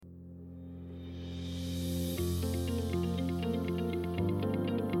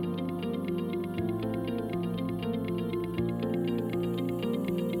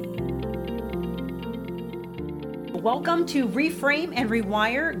Welcome to Reframe and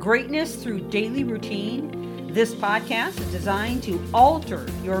Rewire Greatness Through Daily Routine. This podcast is designed to alter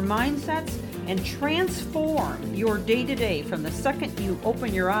your mindsets and transform your day-to-day from the second you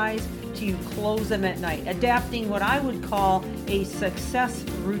open your eyes to you close them at night, adapting what I would call a success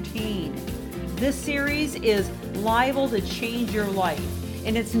routine. This series is liable to change your life,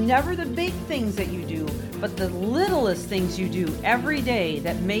 and it's never the big things that you do, but the littlest things you do every day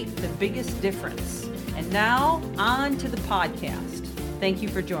that make the biggest difference. And now, on to the podcast. Thank you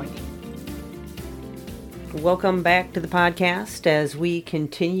for joining. Welcome back to the podcast as we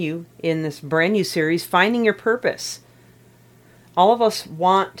continue in this brand new series, Finding Your Purpose. All of us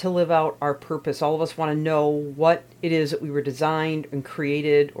want to live out our purpose. All of us want to know what it is that we were designed and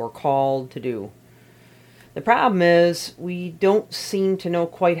created or called to do. The problem is we don't seem to know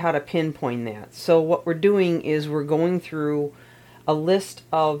quite how to pinpoint that. So what we're doing is we're going through a list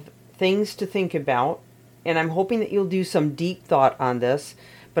of things to think about, and I'm hoping that you'll do some deep thought on this,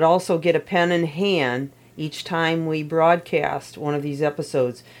 but also get a pen in hand each time we broadcast one of these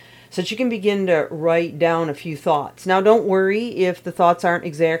episodes so that you can begin to write down a few thoughts. Now, don't worry if the thoughts aren't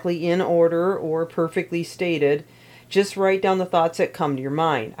exactly in order or perfectly stated. Just write down the thoughts that come to your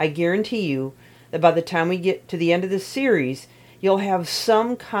mind. I guarantee you that by the time we get to the end of this series, you'll have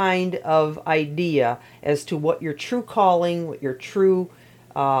some kind of idea as to what your true calling, what your true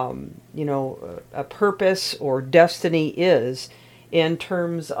a purpose or destiny is in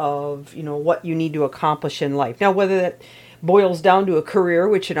terms of, what you need to accomplish in life. Now, whether that boils down to a career,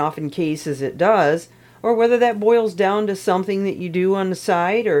 which in often cases it does, or whether that boils down to something that you do on the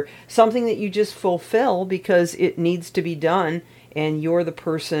side or something that you just fulfill because it needs to be done and you're the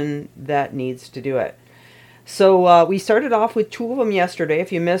person that needs to do it. So we started off with two of them yesterday.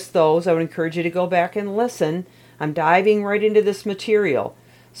 If you missed those, I would encourage you to go back and listen. I'm diving right into this material.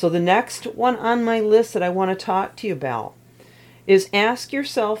 So the next one on my list that I want to talk to you about is ask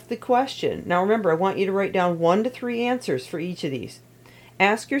yourself the question. Now remember, I want you to write down 1 to 3 answers for each of these.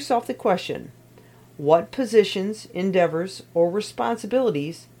 Ask yourself the question, what positions, endeavors, or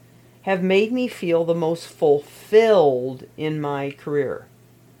responsibilities have made me feel the most fulfilled in my career?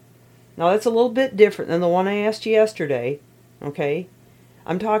 Now that's a little bit different than the one I asked you yesterday, okay?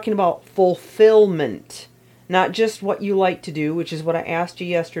 I'm talking about fulfillment. Not just what you like to do, which is what I asked you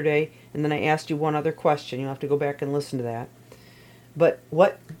yesterday, and then I asked you one other question. You'll have to go back and listen to that. But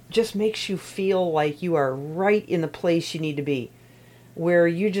what just makes you feel like you are right in the place you need to be, where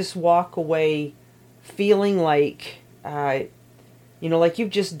you just walk away feeling like, like you've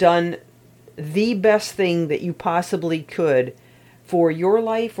just done the best thing that you possibly could for your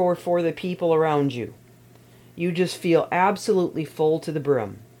life or for the people around you. You just feel absolutely full to the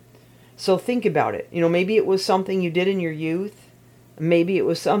brim. So think about it. Maybe it was something you did in your youth. Maybe it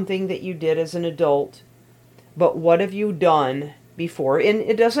was something that you did as an adult. But what have you done before? And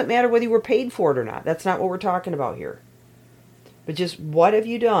it doesn't matter whether you were paid for it or not. That's not what we're talking about here. But just what have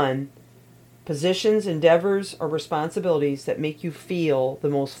you done, positions, endeavors, or responsibilities that make you feel the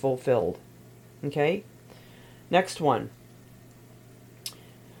most fulfilled? Okay? Next one.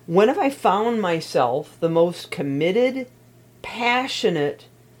 When have I found myself the most committed, passionate,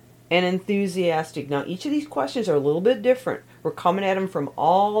 and enthusiastic? Now, each of these questions are a little bit different. We're coming at them from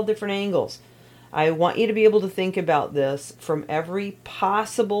all different angles. I want you to be able to think about this from every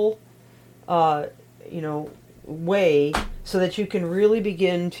possible, way so that you can really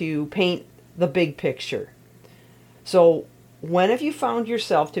begin to paint the big picture. So, when have you found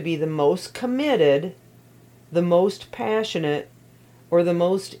yourself to be the most committed, the most passionate, or the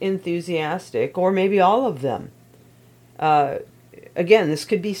most enthusiastic, or maybe all of them? Again, this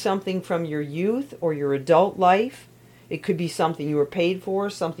could be something from your youth or your adult life. It could be something you were paid for,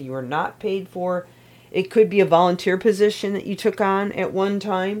 something you were not paid for. It could be a volunteer position that you took on at one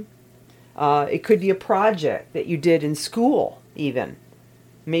time. It could be a project that you did in school, even.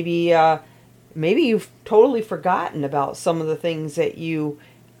 Maybe you've totally forgotten about some of the things that you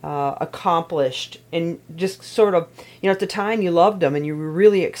accomplished and just sort of, at the time you loved them and you were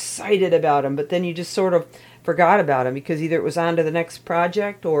really excited about them, but then you just sort of forgot about them because either it was on to the next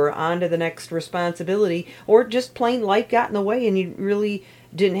project or on to the next responsibility, or just plain life got in the way and you really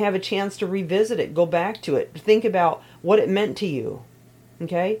didn't have a chance to revisit it, go back to it, think about what it meant to you.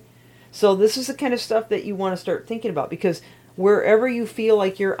 Okay? So this is the kind of stuff that you want to start thinking about, because wherever you feel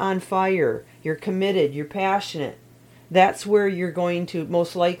like you're on fire, you're committed, you're passionate, that's where you're going to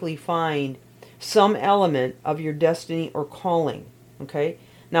most likely find some element of your destiny or calling. Okay?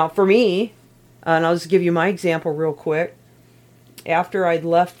 Now, for me, and I'll just give you my example real quick. After I'd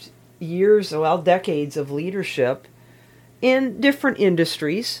left decades of leadership in different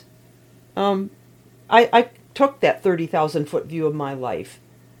industries, I took that 30,000 foot view of my life.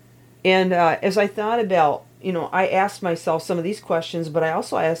 And as I thought about, I asked myself some of these questions, but I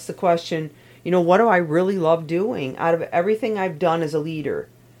also asked the question, what do I really love doing out of everything I've done as a leader?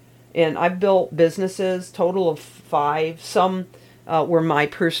 And I've built businesses, total of 5. Some were my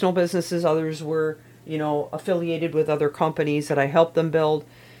personal businesses. Others were, affiliated with other companies that I helped them build.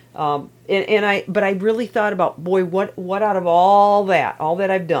 But I really thought about, boy, what out of all that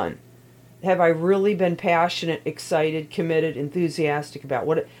I've done, have I really been passionate, excited, committed, enthusiastic about?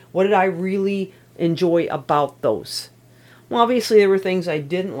 What did I really enjoy about those? Well, obviously there were things I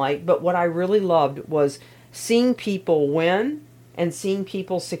didn't like, but what I really loved was seeing people win and seeing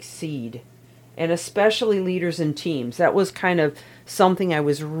people succeed, and especially leaders and teams. That was kind of something I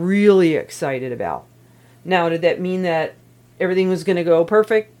was really excited about. Now, did that mean that everything was going to go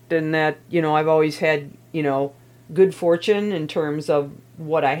perfect and that, I've always had, good fortune in terms of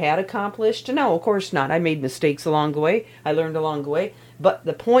what I had accomplished? No, of course not. I made mistakes along the way. I learned along the way. But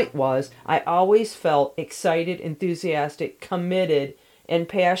the point was, I always felt excited, enthusiastic, committed, and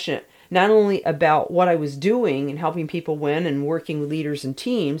passionate, not only about what I was doing and helping people win and working with leaders and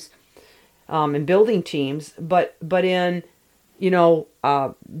teams, and building teams, but in,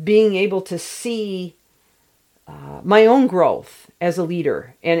 being able to see my own growth as a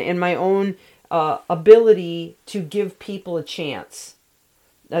leader and my own ability to give people a chance.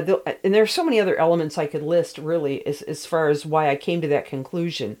 And there are so many other elements I could list, really, as far as why I came to that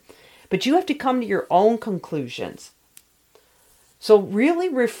conclusion. But you have to come to your own conclusions. So really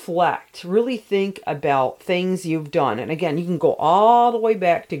reflect, really think about things you've done. And again, you can go all the way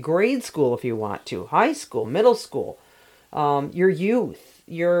back to grade school if you want to, high school, middle school, your youth,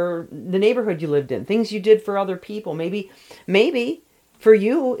 the neighborhood you lived in, things you did for other people. Maybe for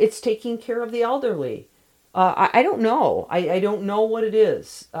you, it's taking care of the elderly. I don't know. I don't know what it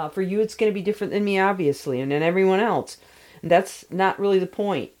is. For you, it's going to be different than me, obviously, and then everyone else. And that's not really the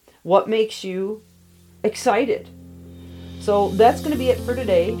point. What makes you excited? So that's going to be it for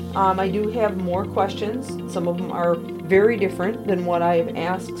today. I do have more questions. Some of them are very different than what I've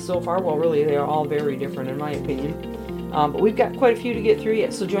asked so far. Well, really, they are all very different in my opinion. But we've got quite a few to get through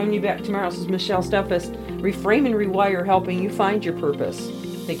yet. So join me back tomorrow. This is Michelle Steffes. Reframe and Rewire, helping you find your purpose.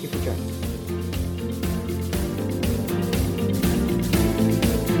 Thank you for joining.